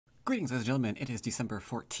Greetings, ladies and gentlemen. It is December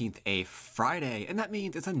 14th, a Friday, and that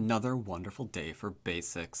means it's another wonderful day for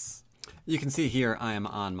basics. You can see here I am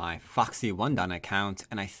on my Foxy Wondan account,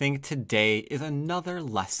 and I think today is another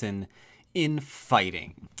lesson in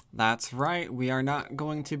fighting. That's right, we are not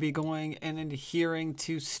going to be going and adhering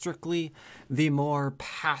to strictly the more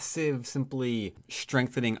passive, simply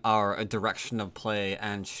strengthening our direction of play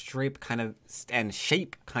and shape kind of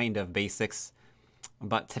basics.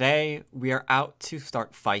 But today, we are out to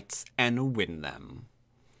start fights and win them.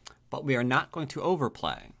 But we are not going to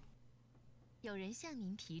overplay.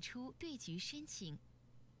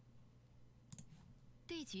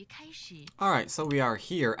 Alright, so we are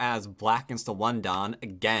here as Black against the Wondan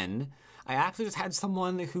again. I actually just had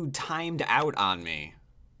someone who timed out on me.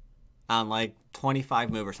 On like 25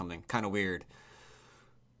 move or something. Kind of weird.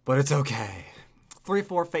 But it's okay.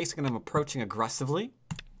 3-4 facing and I'm approaching aggressively.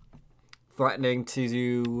 Threatening to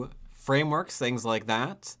do frameworks, things like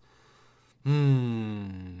that.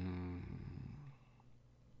 I'm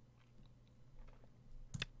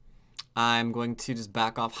going to just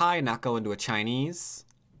back off high, not go into a Chinese.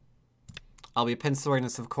 I'll be pinceling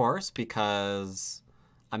this, of course, because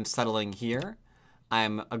I'm settling here.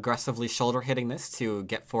 I'm aggressively shoulder hitting this to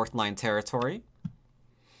get 4th line territory.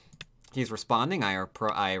 He's responding. I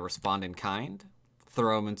respond in kind.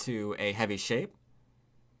 Throw him into a heavy shape.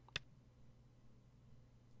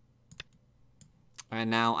 And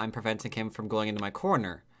now I'm preventing him from going into my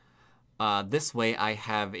corner. This way I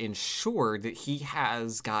have ensured that he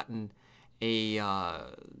has gotten a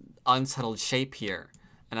unsettled shape here.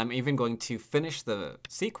 And I'm even going to finish the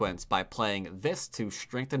sequence by playing this to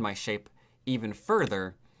strengthen my shape even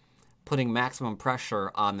further, putting maximum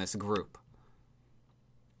pressure on this group.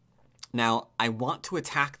 Now, I want to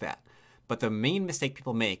attack that, but the main mistake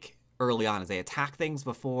people make early on is they attack things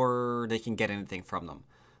before they can get anything from them.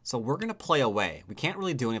 So we're going to play away. We can't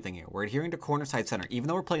really do anything here. We're adhering to corner side center. Even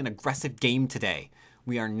though we're playing an aggressive game today,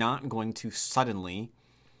 we are not going to suddenly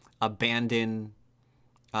abandon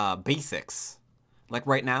basics. Like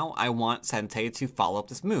right now, I want Sente to follow up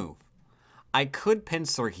this move. I could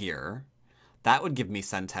pincer here. That would give me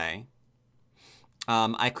Sente.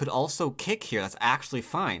 I could also kick here. That's actually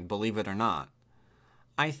fine, believe it or not.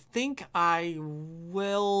 I think I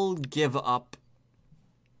will give up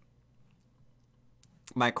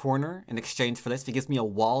my corner in exchange for this. If he gives me a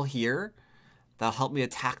wall here, that'll help me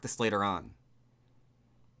attack this later on.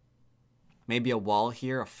 Maybe a wall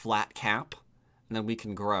here, a flat cap, and then we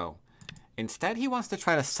can grow. Instead, he wants to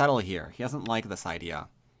try to settle here. He doesn't like this idea.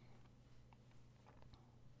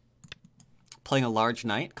 Playing a large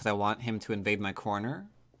knight because I want him to invade my corner.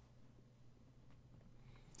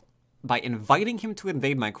 By inviting him to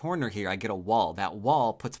invade my corner here, I get a wall. That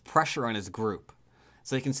wall puts pressure on his group.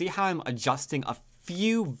 So you can see how I'm adjusting a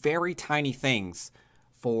few very tiny things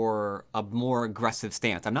for a more aggressive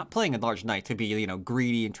stance. I'm not playing a large knight to be, you know,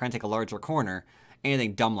 greedy and trying to take a larger corner,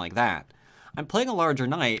 anything dumb like that. I'm playing a larger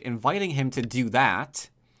knight, inviting him to do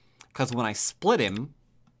that, because when I split him,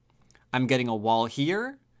 I'm getting a wall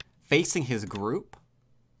here, facing his group.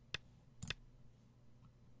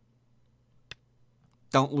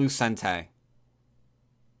 Don't lose Sente.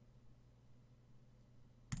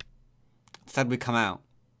 Instead, we come out.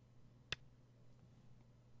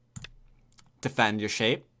 Defend your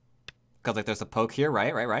shape. Because like there's a poke here,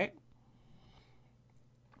 right?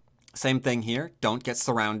 Same thing here. Don't get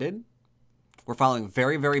surrounded. We're following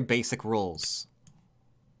very, very basic rules.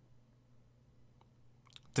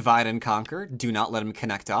 Divide and conquer. Do not let him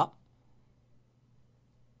connect up.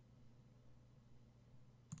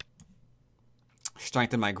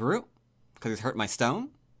 Strengthen my group. Because he's hurt my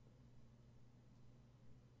stone.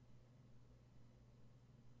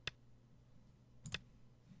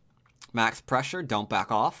 Max pressure, don't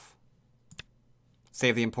back off.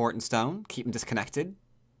 Save the important stone, keep him disconnected.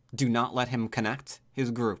 Do not let him connect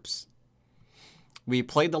his groups. We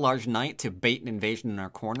played the large knight to bait an invasion in our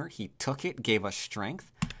corner. He took it, gave us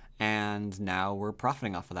strength, and now we're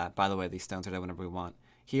profiting off of that. By the way, these stones are there whenever we want.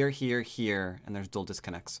 Here, here, here, and there's dual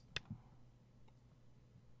disconnects.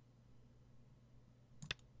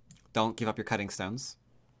 Don't give up your cutting stones.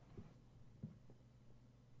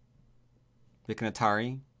 We can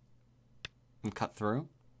Atari and cut through.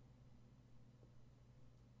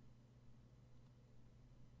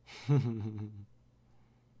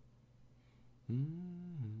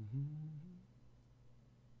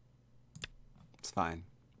 It's fine.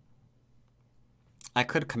 I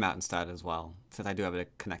could come out instead as well, since I do have a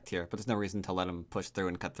connect here, but there's no reason to let him push through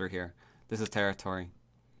and cut through here. This is territory.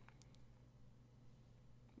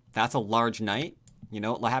 That's a large knight. You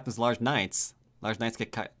know what happens to large knights? Large knights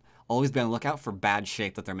get cut. Always be on the lookout for bad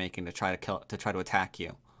shape that they're making to try to attack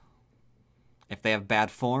you. If they have bad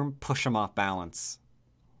form, push them off balance.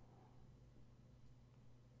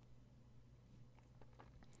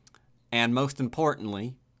 And most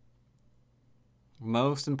importantly,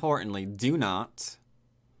 do not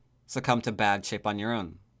succumb to bad shape on your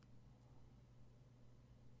own.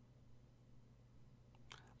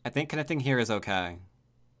 I think connecting here is okay.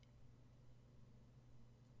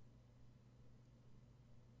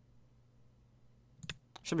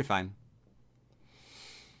 Should be fine.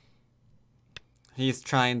 He's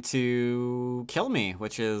trying to kill me,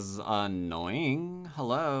 which is annoying.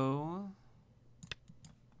 Hello.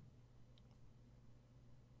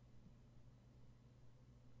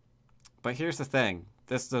 But here's the thing.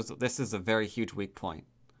 This is a very huge weak point.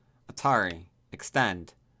 Atari,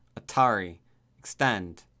 extend. Atari,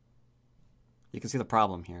 extend. You can see the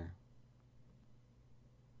problem here.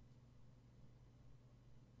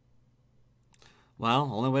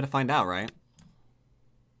 Well, only way to find out, right?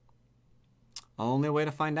 Only way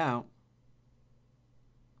to find out.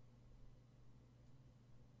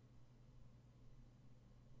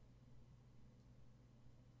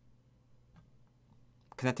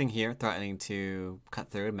 Connecting here, threatening to cut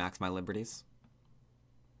through and max my liberties.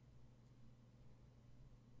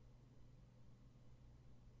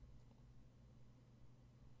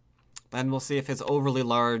 Then we'll see if his overly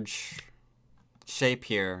large shape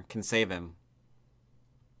here can save him.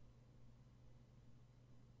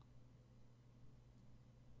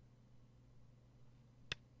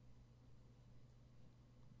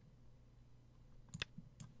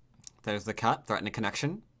 There's the cut, threatening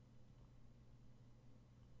connection.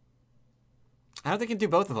 I don't think he can do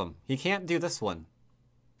both of them. He can't do this one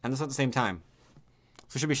and this one at the same time.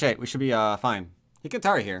 So we should be shake. We should be fine. He can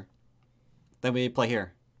Atari here. Then we play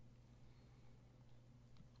here.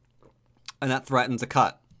 And that threatens a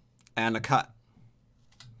cut. And a cut.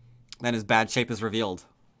 Then his bad shape is revealed.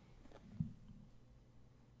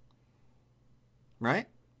 Right?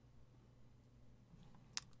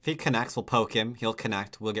 If he connects, we'll poke him. He'll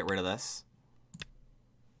connect. We'll get rid of this.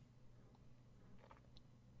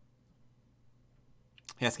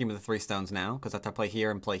 He has to give me the 3 stones now, because after I play here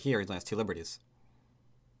and play here, he only has 2 liberties.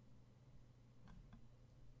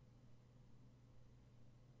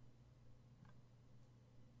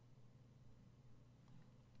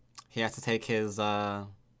 He has to take his,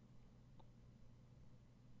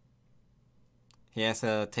 he has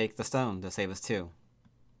to take the stone to save his 2.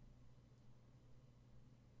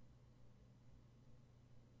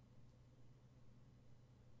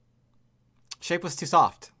 Shape was too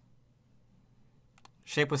soft.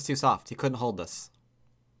 Shape was too soft. He couldn't hold this.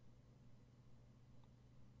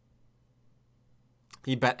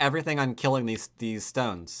 He bet everything on killing these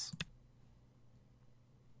stones.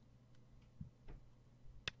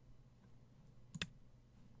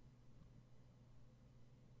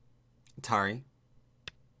 Atari.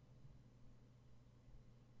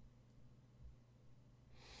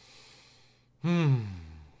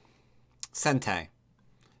 Sente.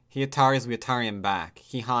 He Ataris, we Atari him back.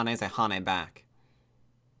 He Hanes, I Hane back.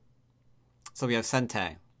 So we have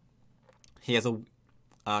Sente. He has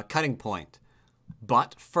a cutting point.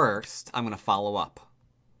 But first, I'm going to follow up.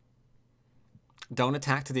 Don't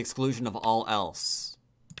attack to the exclusion of all else.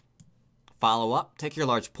 Follow up, take your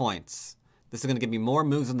large points. This is going to give me more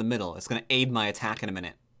moves in the middle. It's going to aid my attack in a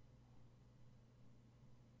minute.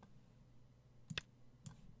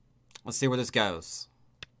 Let's see where this goes.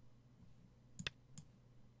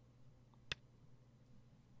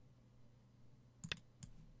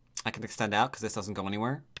 I can extend out because this doesn't go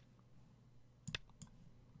anywhere.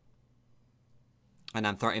 And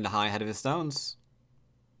I'm threatening to high ahead of his stones.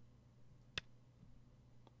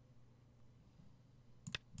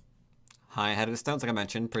 High ahead of his stones, like I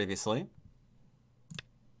mentioned previously.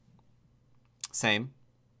 Same.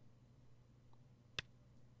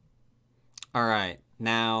 Alright,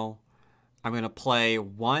 now I'm going to play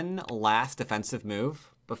one last defensive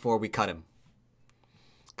move before we cut him.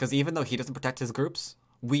 Because even though he doesn't protect his groups,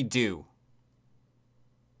 we do.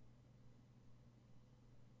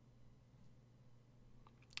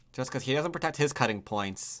 Just because he doesn't protect his cutting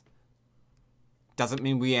points doesn't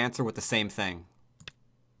mean we answer with the same thing.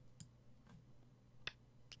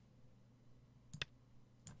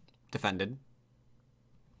 Defended.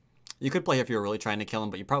 You could play if you were really trying to kill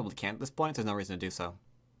him, but you probably can't at this point. There's no reason to do so.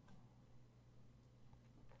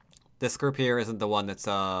 This group here isn't the one that's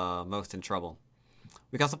most in trouble.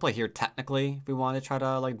 We can also play here technically if we want to try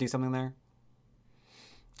to like do something there.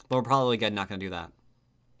 But we're probably again not going to do that.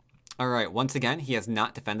 Alright, once again, he has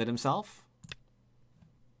not defended himself.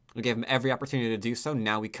 We gave him every opportunity to do so.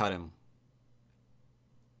 Now we cut him.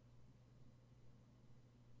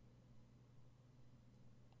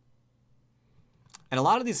 And a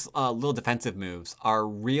lot of these little defensive moves are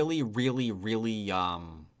really, really, really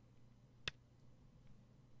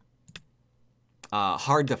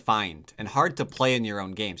hard to find and hard to play in your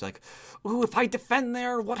own games. Like, ooh, if I defend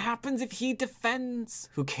there, what happens if he defends?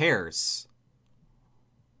 Who cares?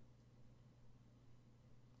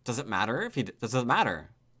 Does it matter if he... Does it matter?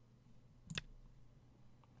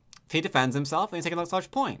 If he defends himself and he's taking a large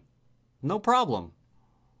point. No problem.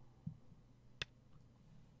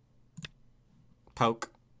 Poke.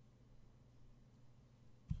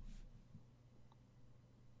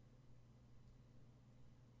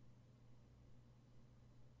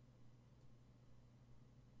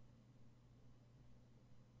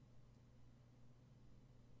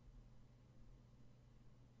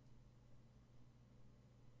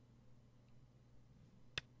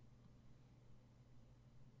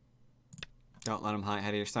 Don't let him hide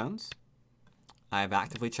ahead of your stones. I've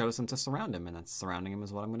actively chosen to surround him, and that's surrounding him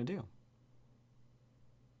is what I'm going to do.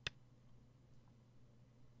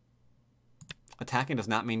 Attacking does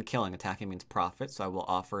not mean killing. Attacking means profit, so I will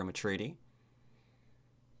offer him a treaty.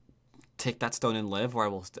 Take that stone and live, or I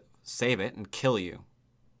will save it and kill you.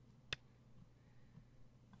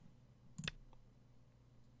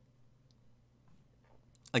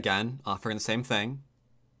 Again, offering the same thing.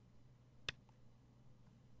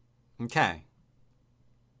 Okay.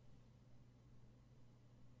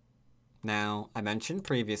 Now, I mentioned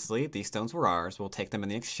previously, these stones were ours. We'll take them in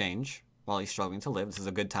the exchange while he's struggling to live. This is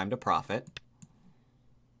a good time to profit.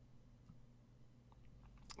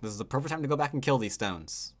 This is the perfect time to go back and kill these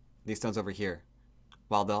stones. These stones over here.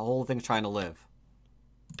 While the whole thing's trying to live.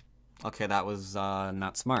 Okay, that was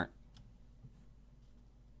not smart.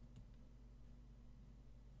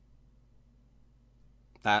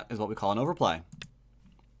 That is what we call an overplay.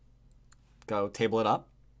 Go table it up.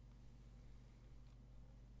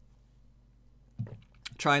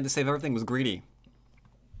 Trying to save everything was greedy.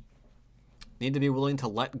 Need to be willing to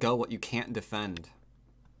let go what you can't defend.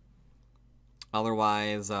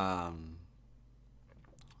 Otherwise,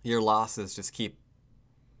 your losses just keep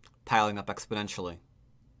piling up exponentially.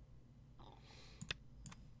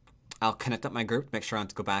 I'll connect up my group to make sure I don't have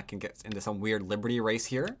to go back and get into some weird liberty race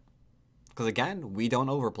here. Because again, we don't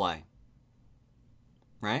overplay.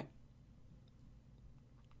 Right?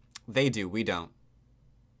 They do, we don't.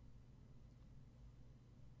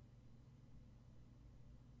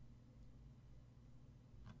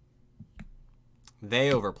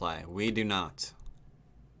 They overplay. We do not.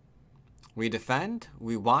 We defend,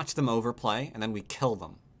 we watch them overplay, and then we kill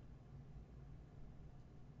them.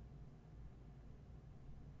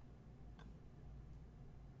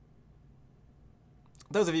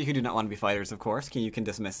 Those of you who do not want to be fighters, of course, you can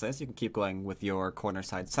dismiss this. You can keep going with your corner,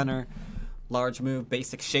 side, center, large move,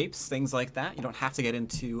 basic shapes, things like that. You don't have to get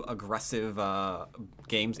into aggressive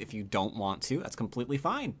games if you don't want to. That's completely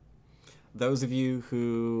fine. Those of you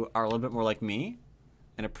who are a little bit more like me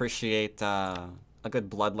and appreciate a good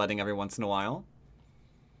bloodletting every once in a while,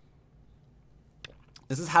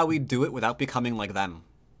 this is how we do it without becoming like them.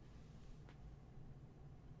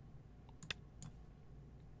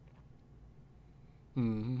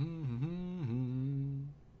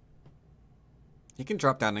 You can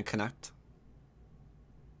drop down and connect.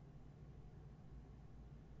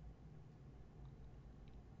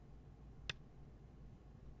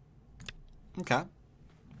 Okay,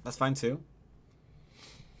 that's fine too.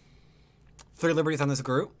 3 liberties on this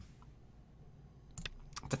group.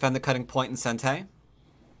 Defend the cutting point in Sente.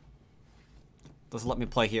 Doesn't let me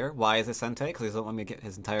play here. Why is it Sente? Because he doesn't let me get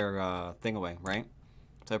his entire thing away, right?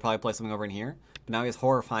 So I probably play something over in here. But now he has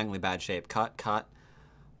horrifyingly bad shape. Cut, cut,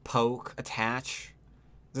 poke, attach.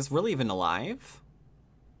 Is this really even alive?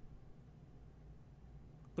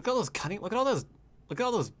 Look at all those cutting. Look at all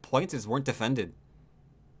those points that just weren't defended.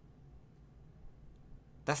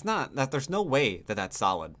 That's not that. There's no way that that's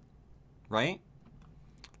solid, right?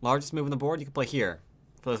 Largest move on the board. You can play here.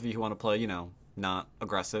 For those of you who want to play, you know, not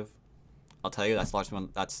aggressive, I'll tell you that's large.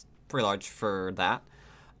 That's pretty large for that.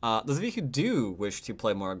 Those of you who do wish to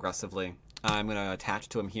play more aggressively, I'm going to attach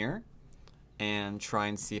to him here and try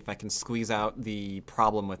and see if I can squeeze out the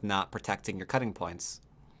problem with not protecting your cutting points.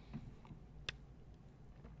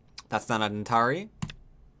 That's not an Antari.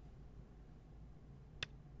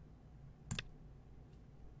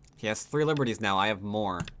 He has 3 liberties now. I have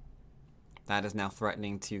more. That is now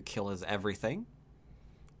threatening to kill his everything.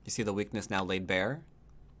 You see the weakness now laid bare.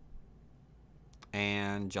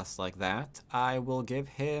 And just like that, I will give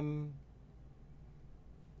him...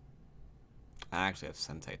 I actually have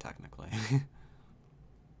Sente, technically.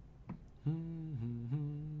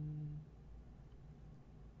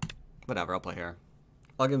 Whatever, I'll play here.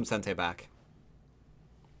 I'll give him Sente back.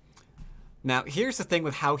 Now, here's the thing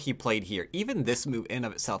with how he played here. Even this move in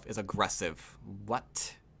of itself is aggressive.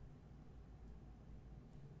 What?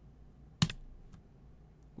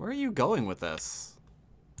 Where are you going with this?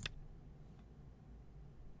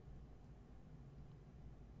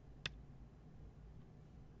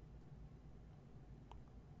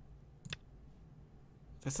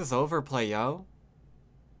 This is overplay, yo.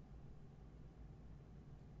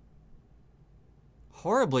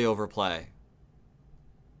 Horribly overplay.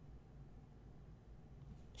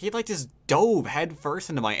 He like just dove head first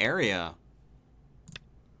into my area.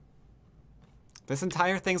 This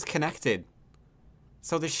entire thing's connected.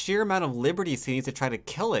 So the sheer amount of liberties he needs to try to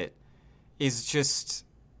kill it is just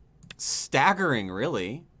staggering,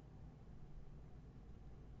 really.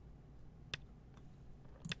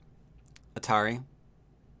 Atari.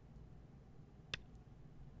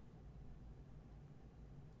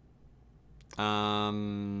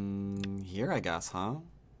 Here I guess, huh?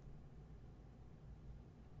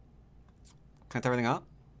 Connect everything up?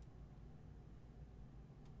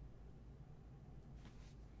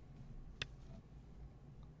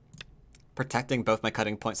 Protecting both my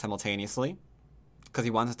cutting points simultaneously. Because he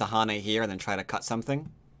wants us to Hane here and then try to cut something.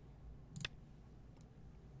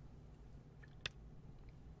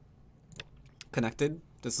 Connected.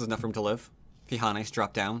 This is enough room to live. If he Hane's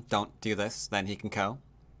drop down, don't do this, then he can KO.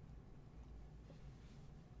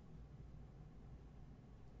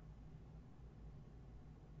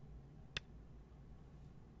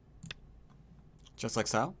 Just like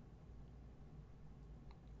so.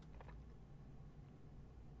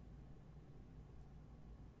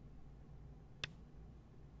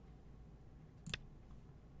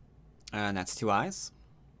 And that's 2 eyes.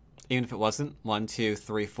 Even if it wasn't, 1, 2,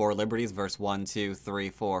 3, 4 liberties versus 1, 2, 3,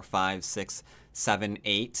 4, 5, 6, 7,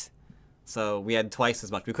 8. So we had twice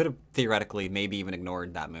as much. We could have theoretically maybe even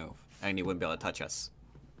ignored that move, and he wouldn't be able to touch us.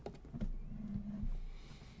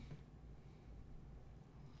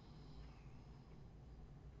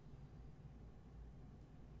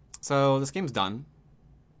 So this game's done.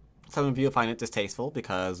 Some of you find it distasteful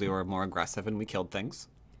because we were more aggressive and we killed things.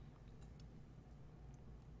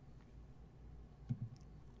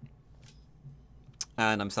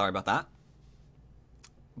 And I'm sorry about that.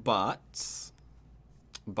 But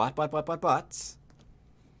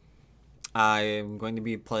I'm going to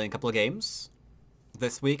be playing a couple of games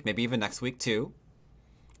this week, maybe even next week too,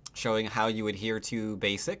 showing how you adhere to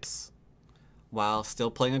basics while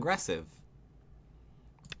still playing aggressive.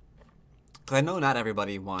 Because I know not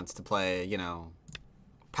everybody wants to play, you know,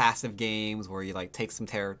 passive games where you like take some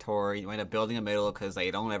territory, you end up building a middle because they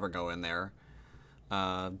don't ever go in there.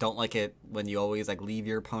 Don't like it when you always like leave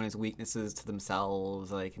your opponent's weaknesses to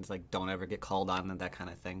themselves, like, and just, like, don't ever get called on and that kind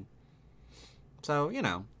of thing. So, you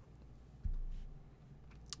know,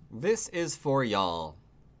 this is for y'all.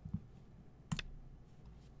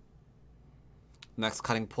 Next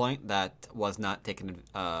cutting point that was not taken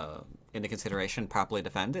into consideration, properly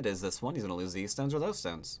defended, is this one. He's going to lose these stones or those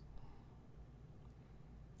stones.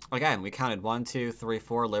 Again, we counted 1, 2, 3,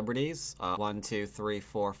 4 liberties. 1, 2, 3,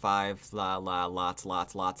 4, 5, lots,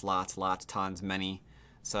 tons, many.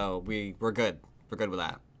 So we're good. We're good with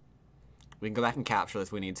that. We can go back and capture this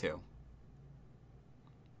if we need to.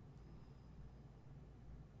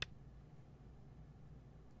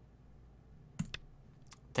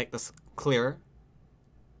 Take this clear.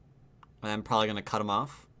 And I'm probably going to cut him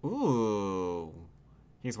off. Ooh.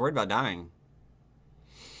 He's worried about dying.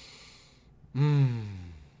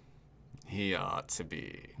 He ought to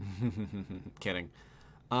be. Kidding.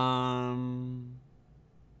 Endgame.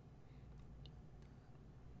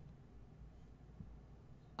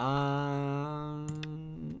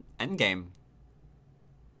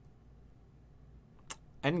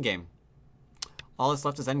 Endgame. All that's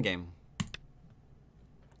left is endgame.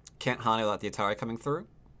 Can't Hane without the Atari coming through.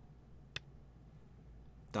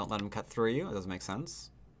 Don't let him cut through you. It doesn't make sense.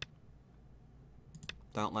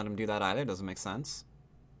 Don't let him do that either. It doesn't make sense.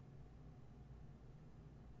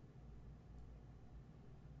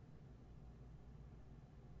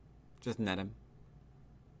 Just net him.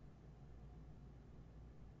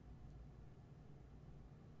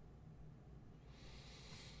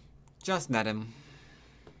 Just net him.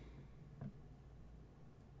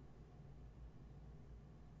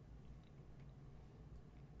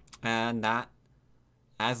 And that,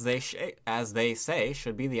 as they say,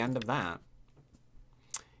 should be the end of that.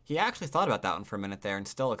 He actually thought about that one for a minute there and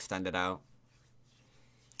still extended out.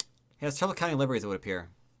 He has trouble counting liberties, it would appear.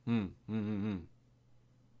 It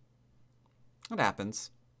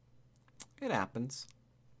happens. It happens.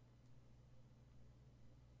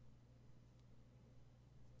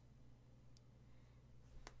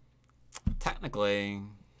 Technically,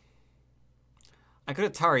 I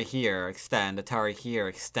could Atari here, extend, Atari here,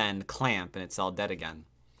 extend, clamp, and it's all dead again.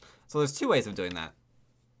 So there's two ways of doing that.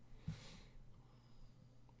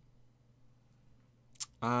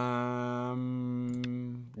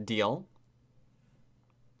 Deal.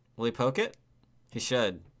 Will he poke it? He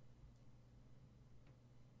should.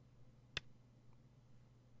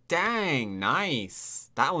 Dang,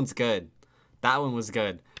 nice. That one's good. That one was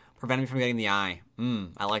good. Preventing me from getting the eye.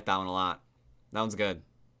 I like that one a lot. That one's good.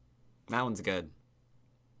 That one's good.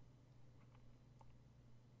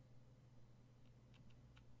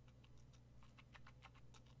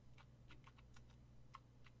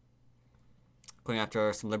 Going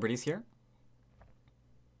after some liberties here.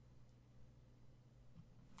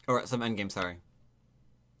 Or some endgame, sorry.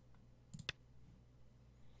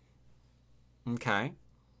 Okay.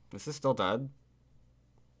 This is still dead.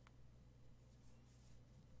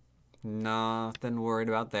 Nothing worried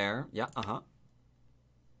about there. Yeah,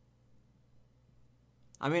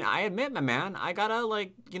 I mean, I admit, my man, I gotta,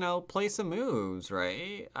 like, you know, play some moves,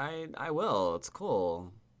 right? I will. It's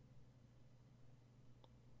cool.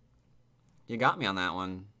 You got me on that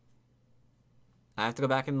one. I have to go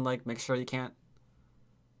back and, like, make sure you can't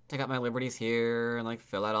take out my liberties here and, like,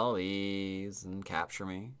 fill out all these and capture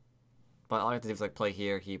me. But all I have to do is, like, play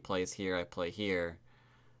here, he plays here, I play here.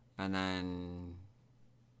 And then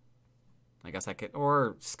I guess I could,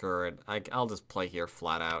 or screw it. I'll just play here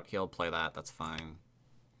flat out. He'll play that, that's fine.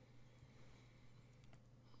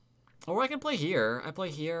 Or I can play here. I play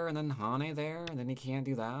here and then Hane there, and then he can't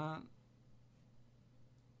do that.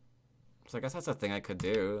 So I guess that's a thing I could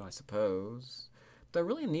do, I suppose. Do I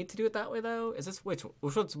really need to do it that way, though? Is this which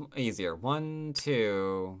one's easier? 1,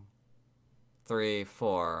 2, 3,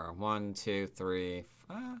 4. 1, 2, 3,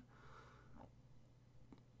 5.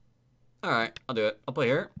 Alright, I'll do it. I'll play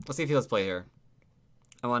here. Let's see if he does play here.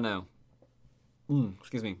 I want to know.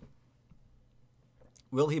 Excuse me.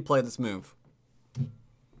 Will he play this move?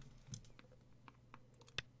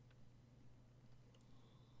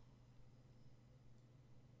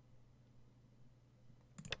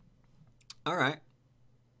 Alright.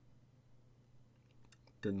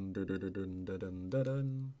 Dun, dun, dun, dun, dun, dun, dun,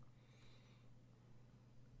 dun.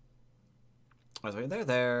 Oh,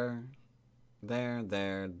 there.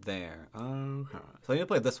 There. Okay. So I need to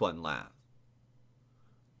play this one last.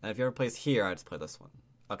 And if you ever plays here, I just play this one.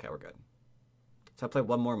 Okay, we're good. So I play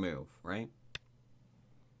one more move, right?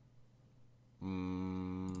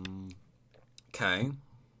 Okay.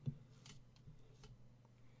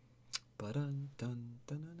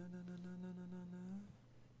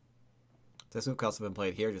 This move could also been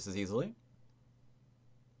played here just as easily.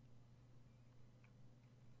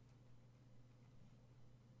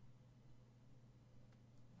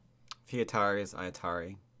 If he Ataris, I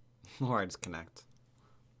Atari. Or I just connect.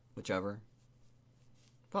 Whichever.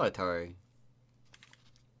 Probably Atari.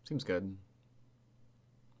 Seems good.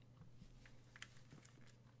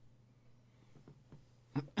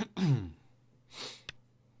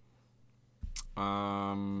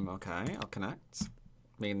 Okay, I'll connect. I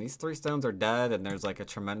mean, these 3 stones are dead, and there's like a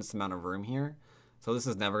tremendous amount of room here. So this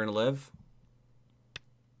is never gonna live.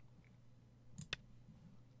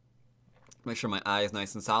 Make sure my eye is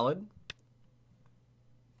nice and solid.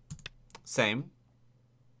 Same.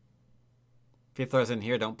 If he throws in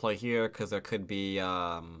here, don't play here, because there could be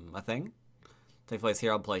a thing. If he plays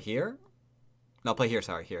here, I'll play here. No, play here,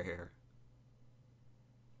 sorry. Here.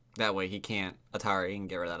 That way he can't Atari and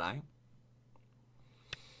get rid of that eye.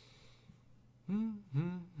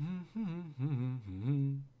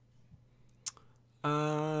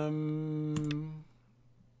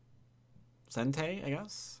 Sente, I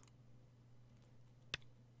guess.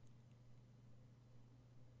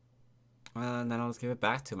 And then I'll just give it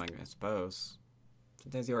back to him, I suppose.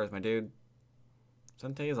 Sente's yours, my dude.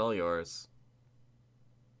 Sente is all yours.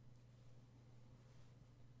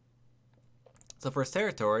 So for his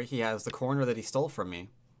territory, he has the corner that he stole from me.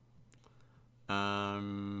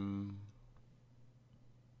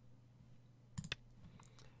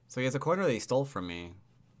 So he has a corner that he stole from me.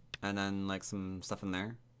 And then, like, some stuff in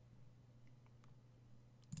there.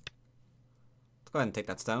 Let's go ahead and take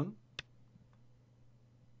that stone.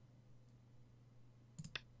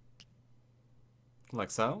 Like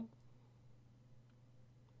so.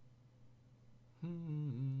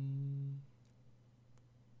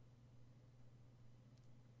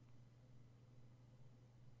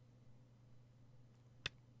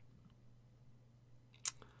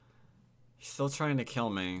 He's still trying to kill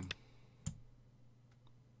me.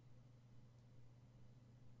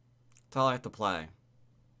 That's all I have to play.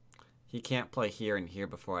 He can't play here and here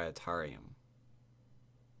before I Atari him.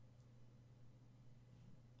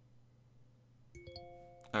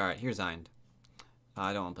 Alright, here's Eind.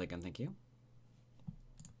 I don't want to play again, thank you.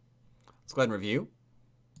 Let's go ahead and review.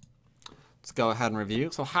 Let's go ahead and review.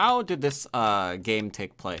 So how did this game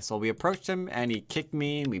take place? Well, we approached him and he kicked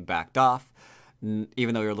me and we backed off.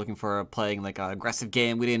 Even though we were looking for playing like an aggressive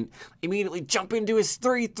game, we didn't immediately jump into his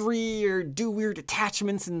 3-3 or do weird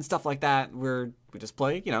attachments and stuff like that. We just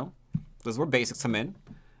play, you know, those were basics come in.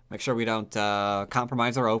 Make sure we don't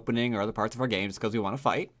compromise our opening or other parts of our game just because we want to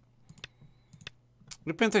fight.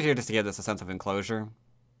 The pins are here just to give this a sense of enclosure.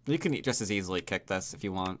 You can just as easily kick this if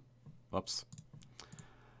you want. Whoops.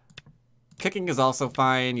 Kicking is also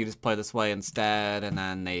fine. You just play this way instead, and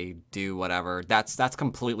then they do whatever. That's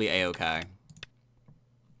completely a-okay.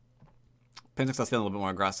 Pin success feeling a little bit more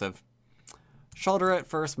aggressive. Shoulder it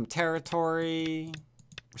for some territory.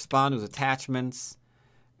 Respond to his attachments.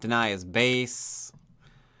 Deny his base.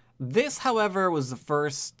 This, however, was the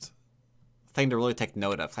first thing to really take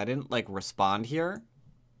note of. I didn't like respond here,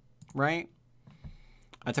 right?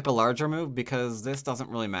 I took a larger move because this doesn't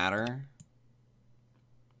really matter.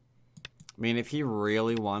 I mean, if he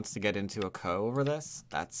really wants to get into a ko over this,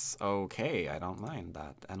 that's okay. I don't mind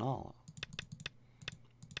that at all.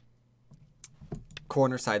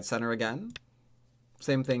 Corner, side, center again.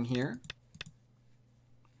 Same thing here.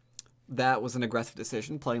 That was an aggressive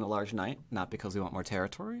decision, playing the large knight. Not because we want more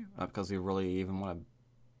territory, not because we really even want to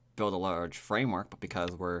build a large framework, but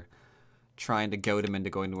because we're trying to goad him into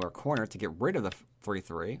going to our corner to get rid of the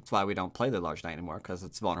 3-3. That's why we don't play the large knight anymore, because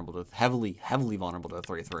it's vulnerable to heavily vulnerable to the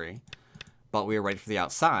 3-3. But we were ready for the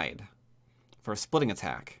outside for a splitting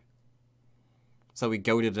attack. So we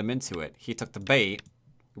goaded him into it. He took the bait,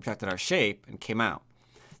 we protected our shape, and came out.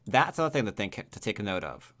 That's another thing to take a note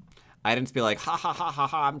of. I didn't be like, ha ha ha ha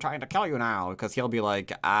ha, I'm trying to kill you now, because he'll be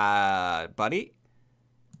like, buddy,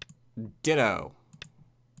 ditto.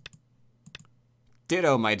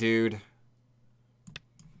 Ditto, my dude.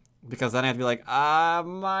 Because then I have to be like,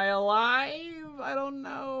 am I alive? I don't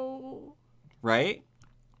know. Right?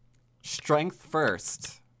 Strength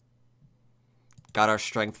first. Got our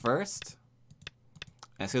strength first.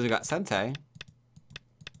 And as soon as we got Sente,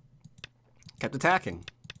 kept attacking.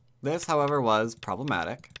 This, however, was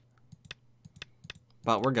problematic.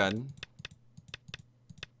 But we're good.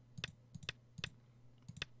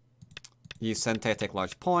 Use Sente to take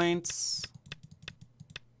large points.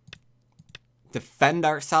 Defend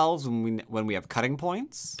ourselves when we have cutting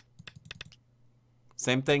points.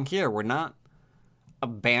 Same thing here. We're not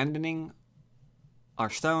abandoning our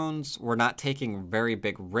stones. We're not taking very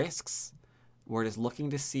big risks. We're just looking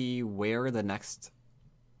to see where the next...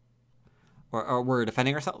 Or we're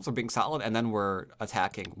defending ourselves, we're being solid, and then we're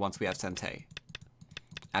attacking once we have Sente.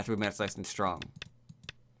 After we've made it nice and strong.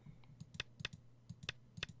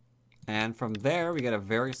 And from there, we get a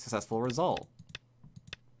very successful result.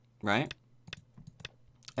 Right?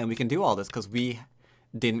 And we can do all this because we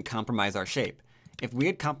didn't compromise our shape. If we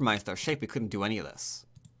had compromised our shape, we couldn't do any of this.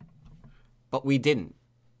 But we didn't.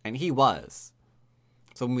 And he was.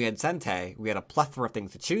 So when we had Sente, we had a plethora of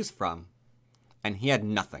things to choose from. And he had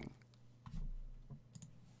nothing.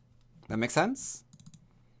 That make sense?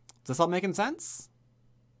 Is this all making sense?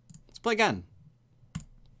 Let's play again.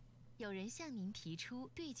 有人向您提出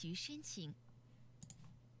对局申请。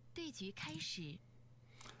对局开始。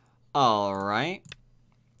Alright.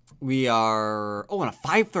 We are... Oh, on a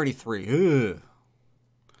 533. Ugh.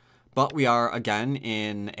 But we are, again,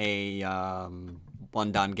 in a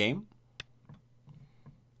one-down game.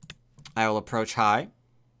 I will approach high.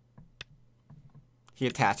 He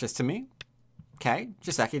attaches to me. Okay.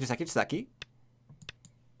 Jiseki.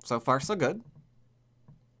 So far, so good.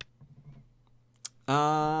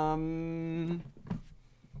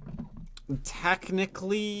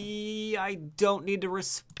 Technically, I don't need to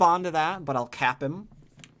respond to that, but I'll cap him.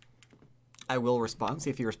 I will respond. See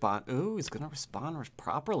if he responds. Ooh, he's going to respond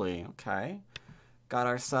properly. Okay. Got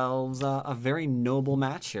ourselves a very noble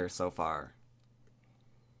match here so far.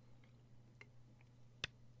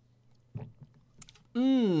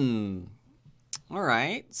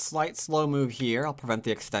 Alright. Slight slow move here. I'll prevent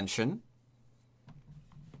the extension.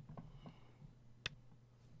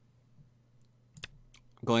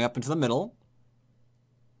 Going up into the middle.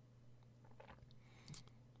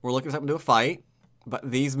 We're looking for something to a fight.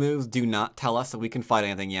 But these moves do not tell us that we can fight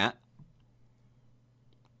anything yet.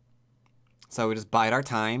 So we just bide our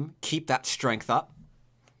time. Keep that strength up.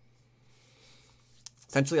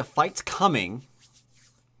 Essentially, a fight's coming.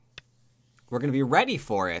 We're going to be ready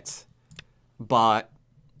for it. But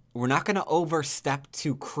we're not going to overstep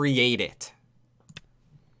to create it.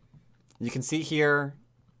 You can see here,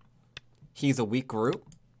 he's a weak group.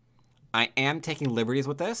 I am taking liberties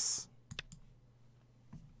with this.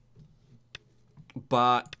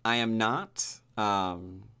 But I am not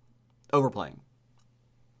overplaying.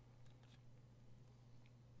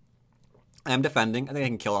 I am defending. I think I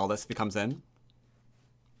can kill all this if he comes in.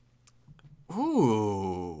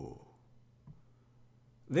 Ooh.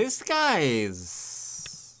 This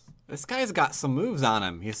guy's got some moves on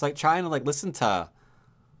him. He's like trying to like listen to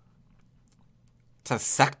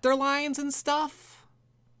sector lines and stuff.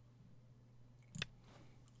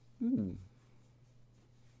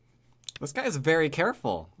 This guy is very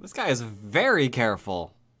careful. Have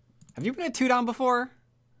you been a 2-down before?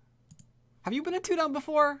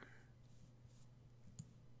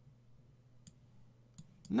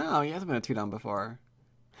 No, he hasn't been a 2-down before.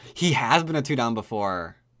 He has been a 2-down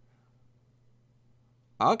before.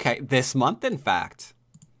 Okay, this month, in fact.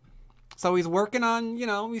 So he's working on, you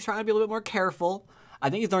know, he's trying to be a little bit more careful.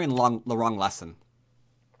 I think he's learning the wrong lesson.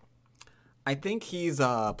 I think he's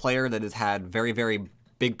a player that has had very, very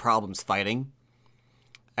big problems fighting.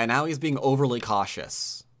 And now he's being overly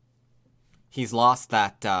cautious. He's lost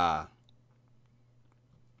that,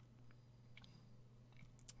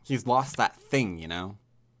 he's lost that thing, you know?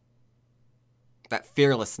 That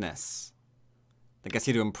fearlessness that gets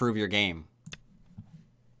you to improve your game.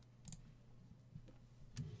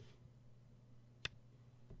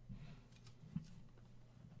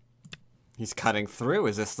 He's cutting through.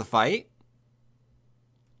 Is this the fight?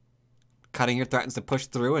 Cutting here threatens to push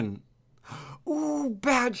through and... Ooh,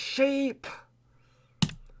 bad shape!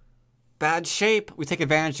 Bad shape. We take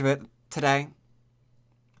advantage of it today.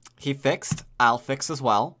 He fixed. I'll fix as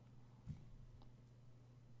well.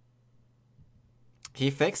 He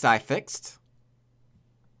fixed. I fixed.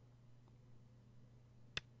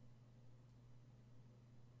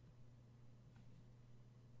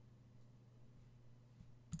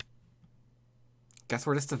 Guess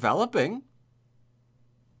we're just developing.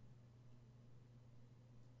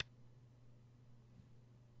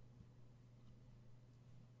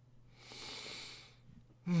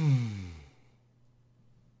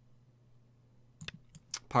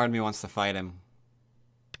 Part of me wants to fight him.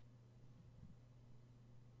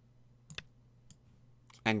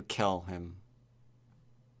 And kill him.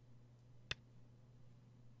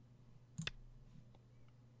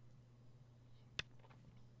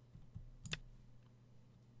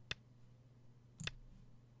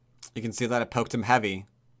 You can see that I poked him heavy.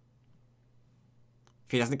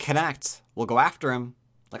 If he doesn't connect, we'll go after him.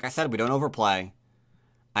 Like I said, we don't overplay.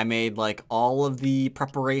 I made, like, all of the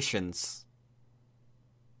preparations.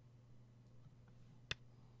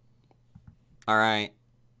 Alright.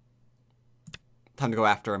 Time to go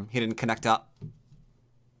after him. He didn't connect up.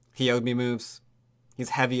 He owed me moves.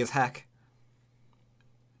 He's heavy as heck.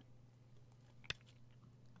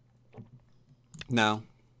 No.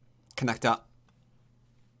 Connect up.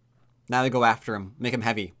 Now they go after him. Make him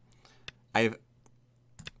heavy.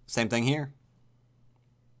 Same thing here.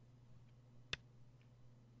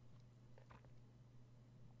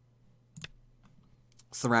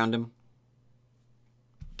 Surround him.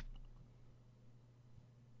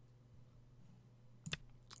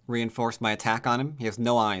 Reinforce my attack on him. He has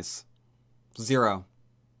no eyes. 0.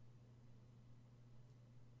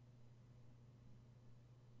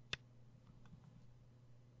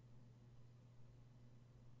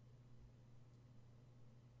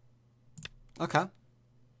 Okay.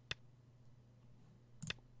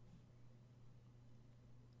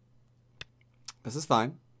 This is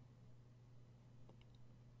fine.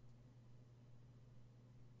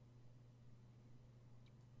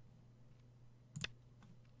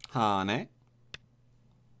 Hane.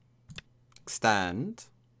 Extend.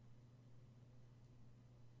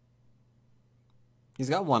 He's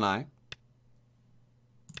got one eye.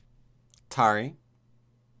 Tari.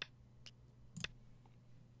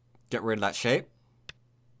 Get rid of that shape.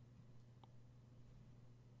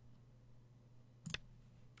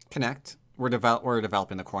 Connect. We're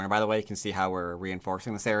developing the corner, by the way. You can see how we're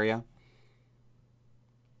reinforcing this area.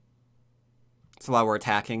 So while we're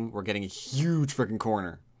attacking, we're getting a huge freaking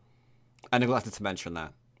corner. I neglected to mention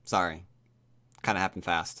that. Sorry. Kind of happened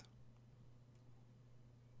fast.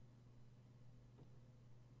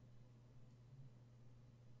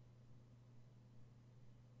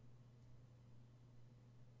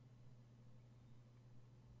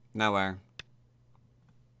 Nowhere.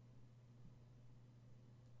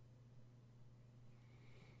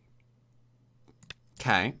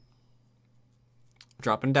 Okay.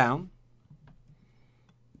 Dropping down.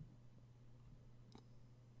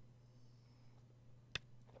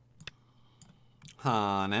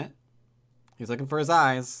 Hane. He's looking for his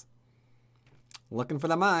eyes. Looking for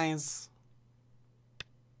them eyes.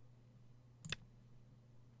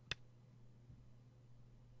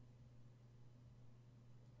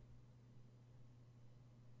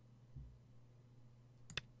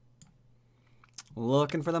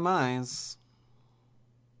 Looking for the mice.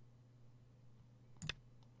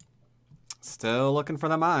 Still looking for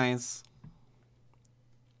the mice.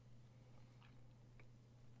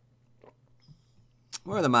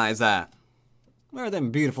 Where are the mice at? Where are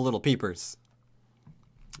them beautiful little peepers?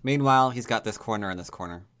 Meanwhile, he's got this corner and this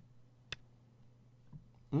corner.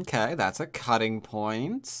 Okay, that's a cutting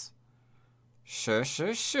point. Sure,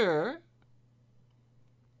 sure, sure.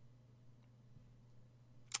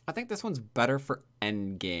 I think this one's better for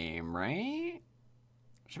endgame, right?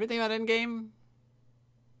 Should we think about endgame?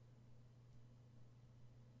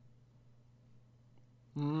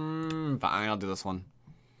 Fine, I'll do this one.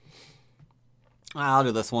 I'll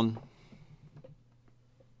do this one.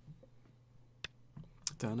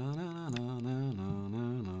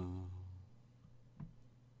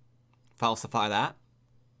 Falsify that.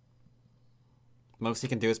 Most you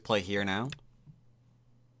can do is play here now.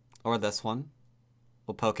 Or this one.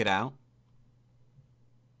 We'll poke it out.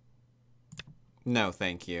 No,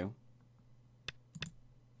 thank you.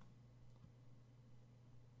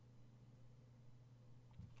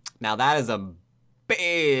 Now that is a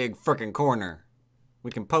big frickin' corner.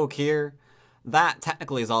 We can poke here. That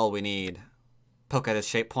technically is all we need. Poke at his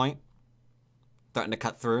shape point. Threaten to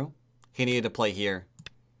cut through. He needed to play here.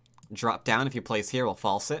 Drop down. If he plays here, we'll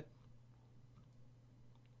false it.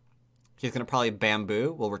 He's going to probably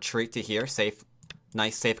bamboo. We'll retreat to here. Safe.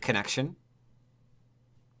 Nice, safe connection.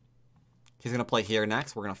 He's going to play here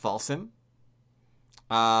next. We're going to false him.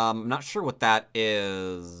 I'm not sure what that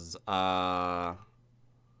is. Yeah,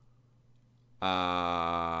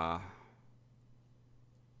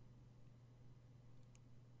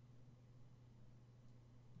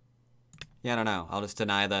 I don't know. I'll just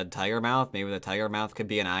deny the tiger mouth. Maybe the tiger mouth could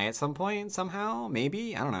be an eye at some point, somehow.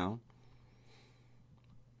 Maybe. I don't know.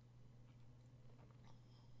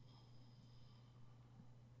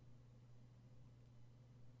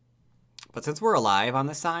 But since we're alive on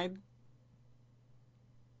this side,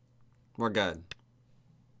 we're good.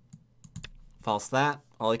 False that.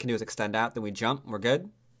 All you can do is extend out, then we jump. We're good.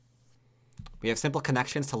 We have simple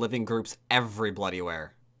connections to living groups every bloody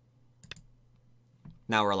where.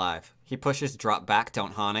 Now we're alive. He pushes, drop back,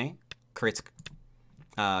 don't hane. Creates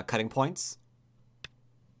cutting points.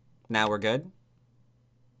 Now we're good.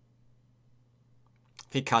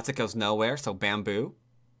 If he cuts, it goes nowhere, so bamboo.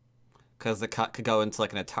 Because the cut could go into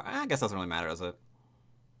like an attack. I guess it doesn't really matter, does it?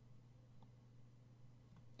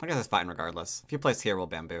 I guess it's fine regardless. If he plays here, we'll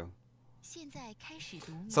bamboo.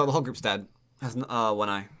 So the whole group's dead. Has one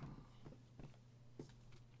eye.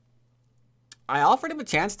 I offered him a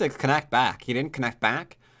chance to connect back. He didn't connect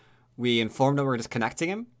back. We informed him we were just connecting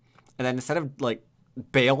him. And then instead of like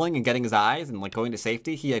bailing and getting his eyes and like going to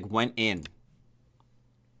safety, he like went in.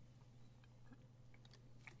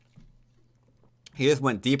 He just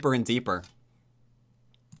went deeper and deeper.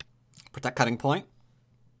 Protect cutting point.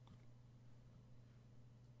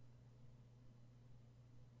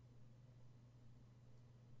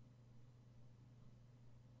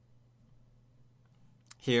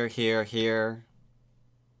 Here, here, here.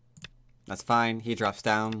 That's fine. He drops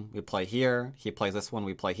down. We play here. He plays this one.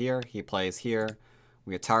 We play here. He plays here.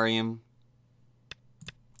 We Atari him.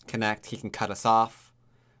 Connect. He can cut us off.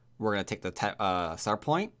 We're going to take the star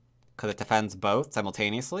point because it defends both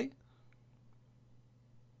simultaneously.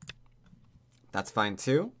 That's fine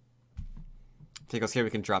too. If he goes here,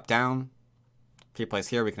 we can drop down. If he plays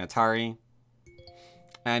here, we can Atari.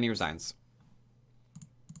 And he resigns.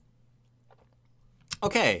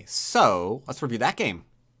 Okay, so let's review that game.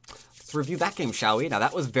 Let's review that game, shall we? Now,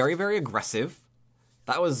 that was very, very aggressive.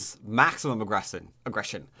 That was maximum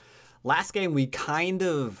aggression. Last game, we kind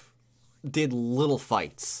of did little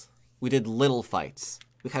fights. We did little fights.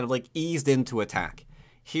 We kind of like eased into attack.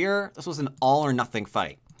 Here, this was an all or nothing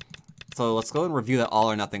fight. So let's go and review that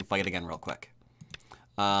all or nothing fight again real quick.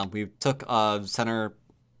 We took a center...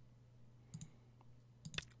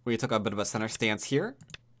 We took a bit of a center stance here.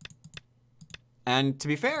 And to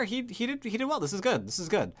be fair, he did well. This is good. This is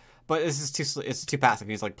good. But it's too passive.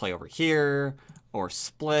 He needs to like play over here or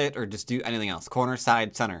split or just do anything else. Corner,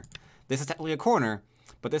 side, center. This is technically a corner,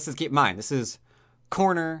 but this is, keep in mind, this is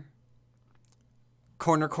corner,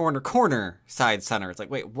 corner, corner, corner, side, center. It's like,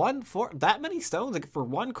 wait, that many stones like for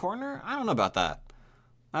one corner? I don't know about that.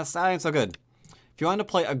 That ain't so good. If you want to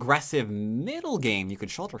play aggressive middle game, you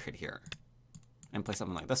could shoulder hit here and play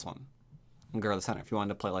something like this one. And go to the center. If you wanted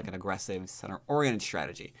to play like an aggressive center-oriented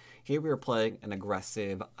strategy. Here we were playing an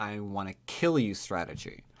aggressive, I want to kill you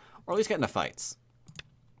strategy. Or at least get into fights.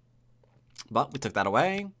 But we took that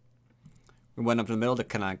away. We went up to the middle to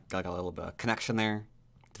connect, like a little bit of connection there.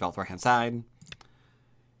 Develop right-hand side.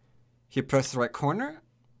 He presses the right corner.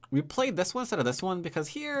 We played this one instead of this one because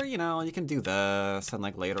here, you know, you can do this, and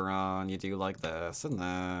like later on you do like this and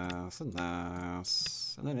this and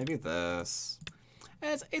this, and then maybe this.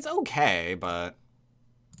 And it's okay, but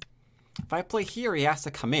if I play here, he has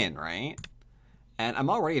to come in, right? And I'm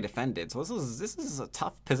already defended, so this is a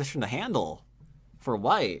tough position to handle for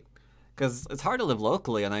white, because it's hard to live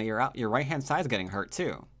locally, and then your right hand side's getting hurt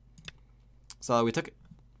too. So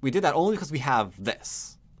we did that only because we have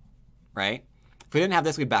this, right? If we didn't have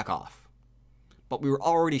this, we'd back off. But we were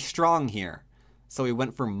already strong here, so we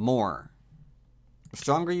went for more. The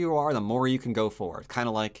stronger you are, the more you can go for. It's kind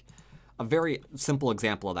of like a very simple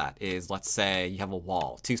example of that is, let's say you have a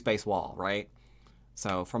wall, 2-space wall, right?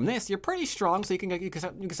 So from this, you're pretty strong, so you can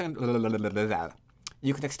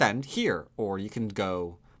extend here, or you can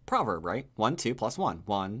go proverb, right? 1, 2, plus 1.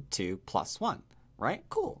 1, 2, plus 1, right?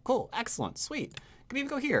 Cool, cool, excellent, sweet. You can even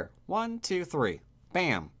go here. 1, 2, 3.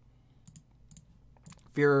 Bam.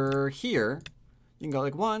 If you're here, you can go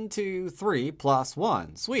like 1, 2, 3, plus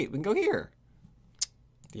 1. Sweet, we can go here.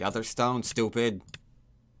 The other stone, stupid.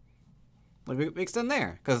 Like we extend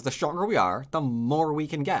there, because the stronger we are, the more we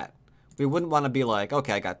can get. We wouldn't want to be like,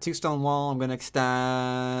 okay, I got 2 stone wall, I'm going to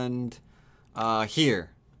extend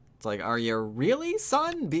here. It's like, are you really,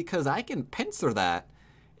 son? Because I can pincer that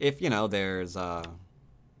if, you know, there's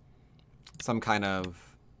some kind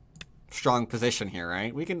of strong position here,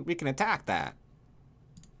 right? We can attack that.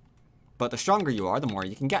 But the stronger you are, the more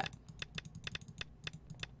you can get.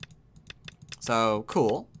 So,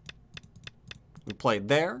 cool. We played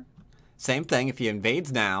there. Same thing, if he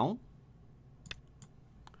invades now.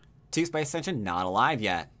 2-space extension, not alive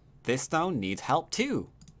yet. This stone needs help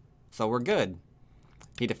too. So we're good.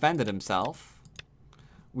 He defended himself.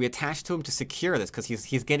 We attached to him to secure this because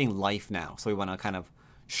he's getting life now. So we want to kind of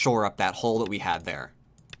shore up that hole that we had there.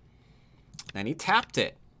 Then he tapped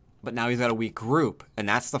it. But now he's got a weak group, and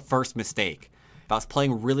that's the first mistake. If I was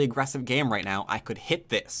playing a really aggressive game right now, I could hit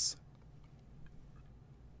this.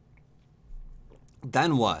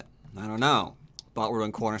 Then what? I don't know. But we're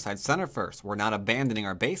doing corner side center first. We're not abandoning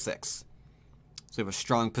our basics. So we have a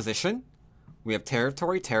strong position. We have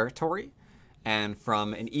territory. And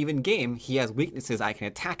from an even game, he has weaknesses. I can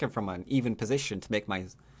attack him from an even position to make my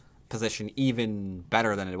position even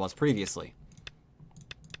better than it was previously.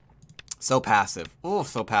 So passive. Oh,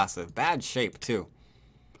 so passive. Bad shape, too.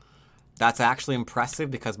 That's actually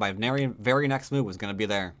impressive because my very next move was going to be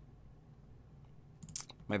there.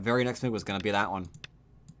 My very next move was going to be that one.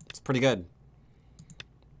 It's pretty good.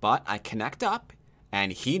 But I connect up,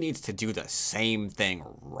 and he needs to do the same thing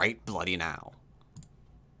right bloody now.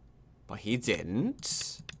 But he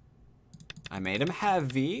didn't. I made him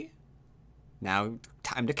heavy. Now,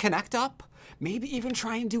 time to connect up. Maybe even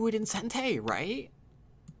try and do it in Sente, right?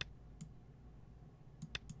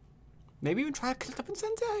 Maybe even try to connect up in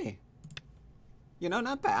Sente. You know,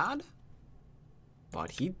 not bad.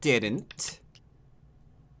 But he didn't.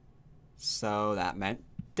 So that meant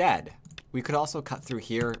dead. We could also cut through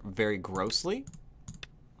here very grossly.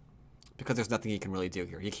 Because there's nothing he can really do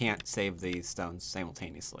here. He can't save these stones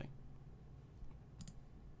simultaneously.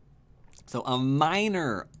 So a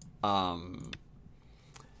minor, something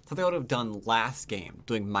I would have done last game,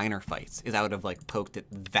 doing minor fights, is I would have like poked at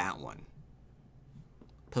that one.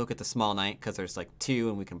 Poke at the small knight because there's like 2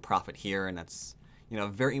 and we can profit here, and that's, you know, a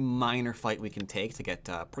very minor fight we can take to get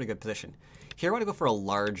a pretty good position. Here I want to go for a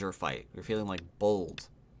larger fight. We're feeling like bold.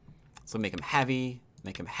 So make him heavy,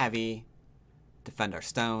 defend our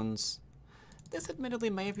stones. This admittedly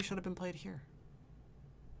maybe should have been played here.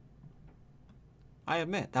 I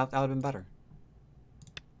admit, that would have been better.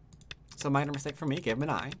 So minor mistake for me, gave him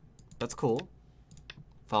an eye. That's cool.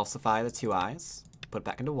 Falsify the 2 eyes, put it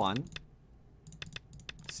back into 1.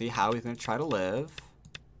 See how he's going to try to live.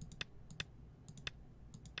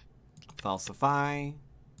 Falsify.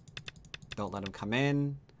 Don't let him come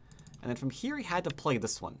in. And then from here, he had to play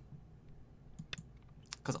this one.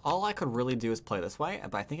 Because all I could really do is play this way,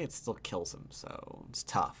 but I think it still kills him. So it's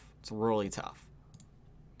tough. It's really tough.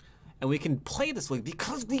 And we can play this way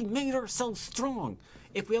because we made ourselves strong.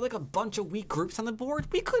 If we had like a bunch of weak groups on the board,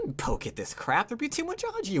 we couldn't poke at this crap. There'd be too much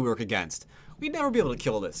Aji to work against. We'd never be able to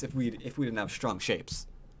kill this if we didn't have strong shapes.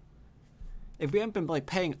 If we hadn't been like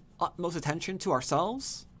paying utmost attention to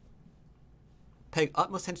ourselves, paying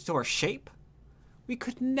utmost attention to our shape, we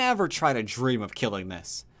could never try to dream of killing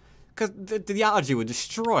this. Because the Aji would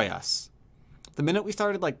destroy us. The minute we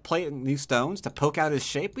started like playing new stones to poke out his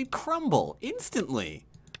shape, we'd crumble instantly.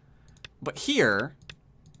 But here,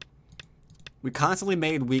 we constantly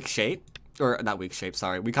made weak shape, or not weak shape,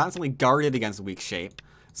 sorry. We constantly guarded against weak shape.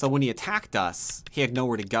 So when he attacked us, he had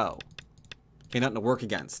nowhere to go. He had nothing to work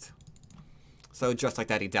against. So just like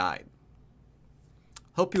that, he died.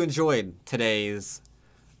 Hope you enjoyed today's,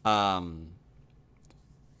 I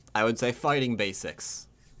would say, fighting basics.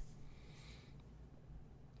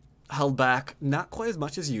 Held back not quite as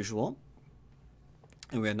much as usual.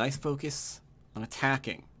 And we had a nice focus on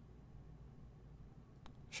attacking.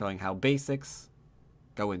 Showing how basics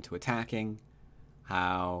go into attacking.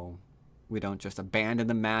 How we don't just abandon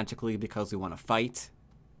them magically because we want to fight.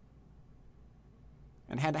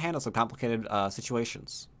 And had to handle some complicated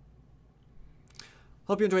situations.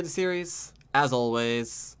 Hope you enjoyed the series. As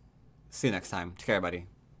always, see you next time. Take care, everybody.